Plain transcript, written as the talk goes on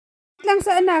Lang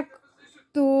sa anak.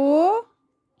 2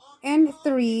 and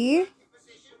 3.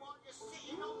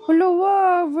 Hello,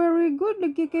 wow, very good.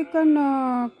 Lagi kay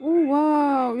kanak. Oh,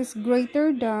 wow, is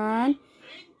greater than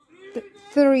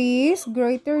 3 is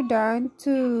greater than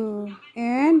 2.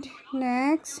 And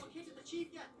next.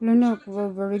 Lunok,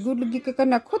 wow, very good. Lagi kay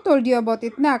kanak. Who told you about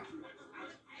it, nak?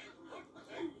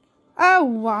 Oh,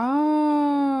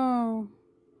 wow.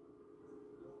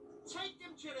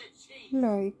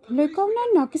 Like ikaw na,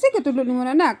 nak. Kasi katulad mo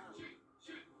na, nak.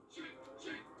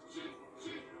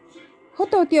 Who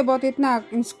taught you about it,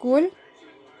 nak? In school?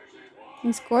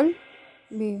 In school?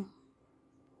 B.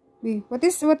 What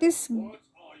is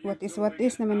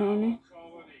naman noon eh?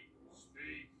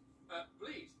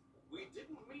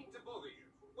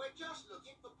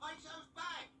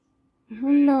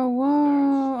 Hello,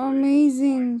 wow,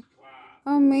 amazing.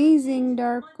 Amazing,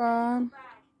 Darka.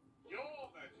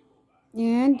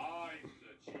 And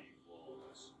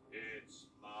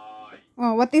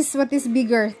oh, what is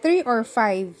bigger? 3 or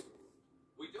 5?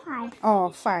 5. Oh,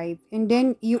 5. And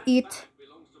then you eat.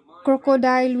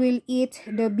 Crocodile will eat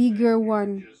the bigger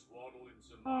one.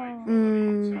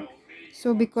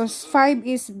 So because 5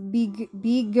 is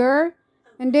bigger,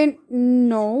 and then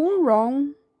no,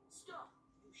 wrong.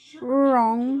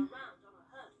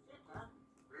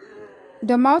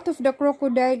 The mouth of the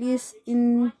crocodile is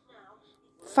in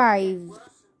 5.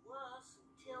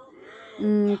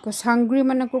 Because hungry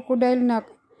man ang crocodile, nak.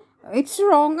 It's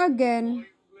wrong again.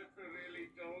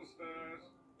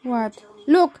 What?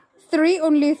 Look, 3,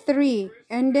 only 3,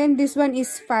 and then this one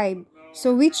is 5.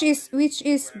 So which is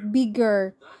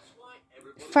bigger?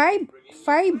 5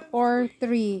 or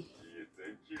 3?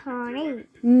 3.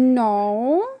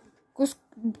 No,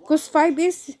 because 5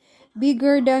 is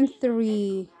bigger than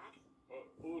 3.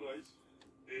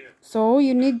 So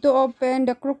you need to open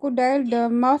the crocodile. The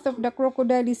mouth of the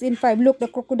crocodile is in 5. Look, the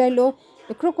crocodile. Oh,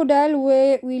 the crocodile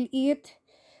will eat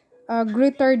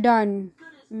greater than,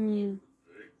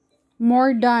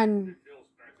 more than.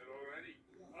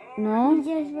 No.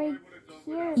 Just right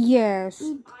here. Yes.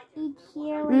 Eat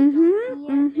here.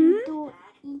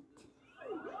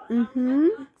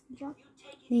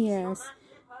 Yes.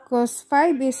 Because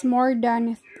 5 is more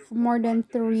than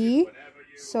 3.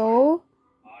 So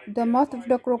the mouth of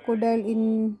the crocodile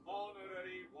in.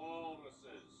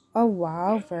 Oh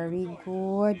wow, very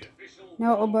good.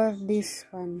 Now about this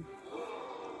one.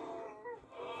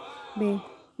 B.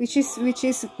 Which is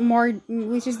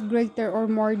greater or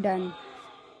more than?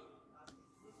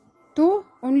 2?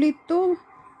 Only 2?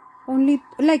 Only,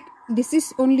 like, this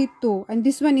is only 2, and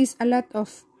this one is a lot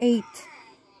of 8.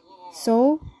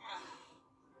 So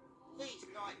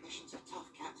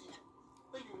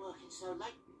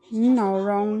no,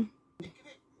 wrong.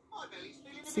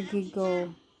 Sige,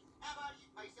 go.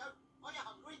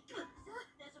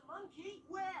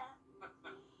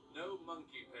 No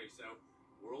monkey, Peso.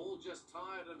 We're all just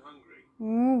tired and hungry.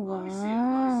 Oh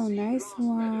wow, nice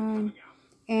one.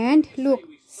 And look,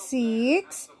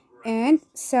 6 and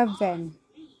 7.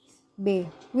 B.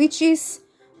 Which is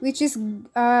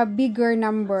a bigger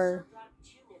number?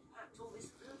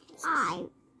 5.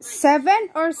 7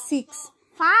 or 6?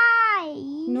 5.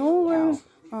 No.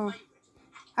 Oh.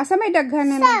 Asa may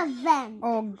daghan na? 7.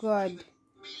 Oh, good.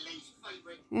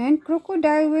 And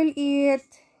crocodile will eat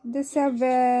the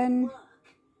 7.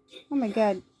 Oh my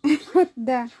god. What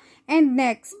the? And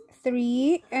next,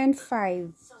 3 and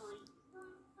 5.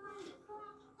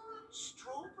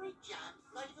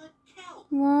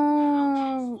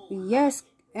 Wow. Yes.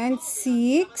 And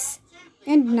 6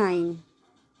 and 9.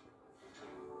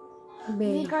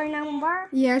 Bigger number?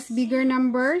 Yes, bigger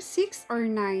number, 6 or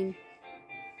 9.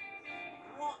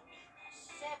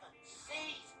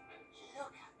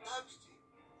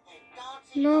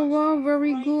 No, wow,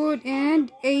 very good.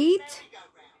 And 8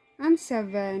 and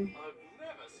 7.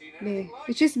 B.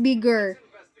 Which is bigger,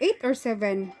 8 or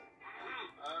 7?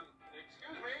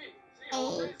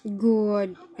 8.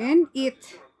 Good. And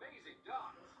eat.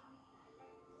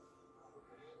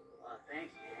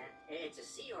 Thanks, man. It's a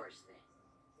seahorse thing.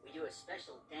 We do a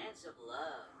special dance of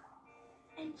love.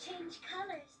 And change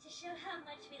colors to show how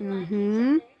much we like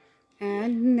each other.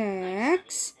 And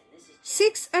next,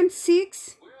 6 and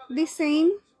 6, the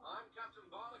same. I'm Captain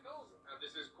Barnacles, and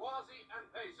this is Quasi and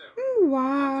Peso.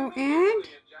 Wow. And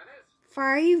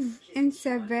 5 and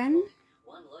 7.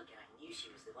 One look and I knew she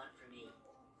was the one for me.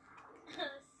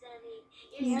 Oh, Sunny,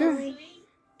 you're Don't- so sweet.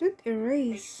 Don't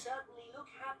erase. Certainly look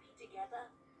happy together.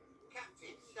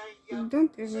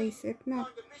 Don't erase it now.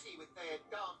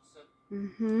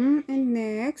 And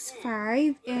next,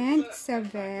 5 and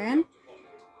 7.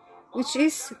 Which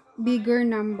is bigger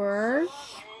number? Be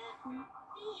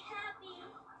happy.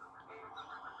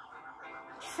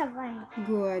 7.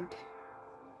 Good.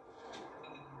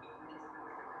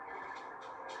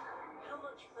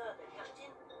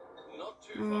 Not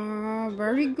too far.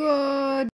 Very good.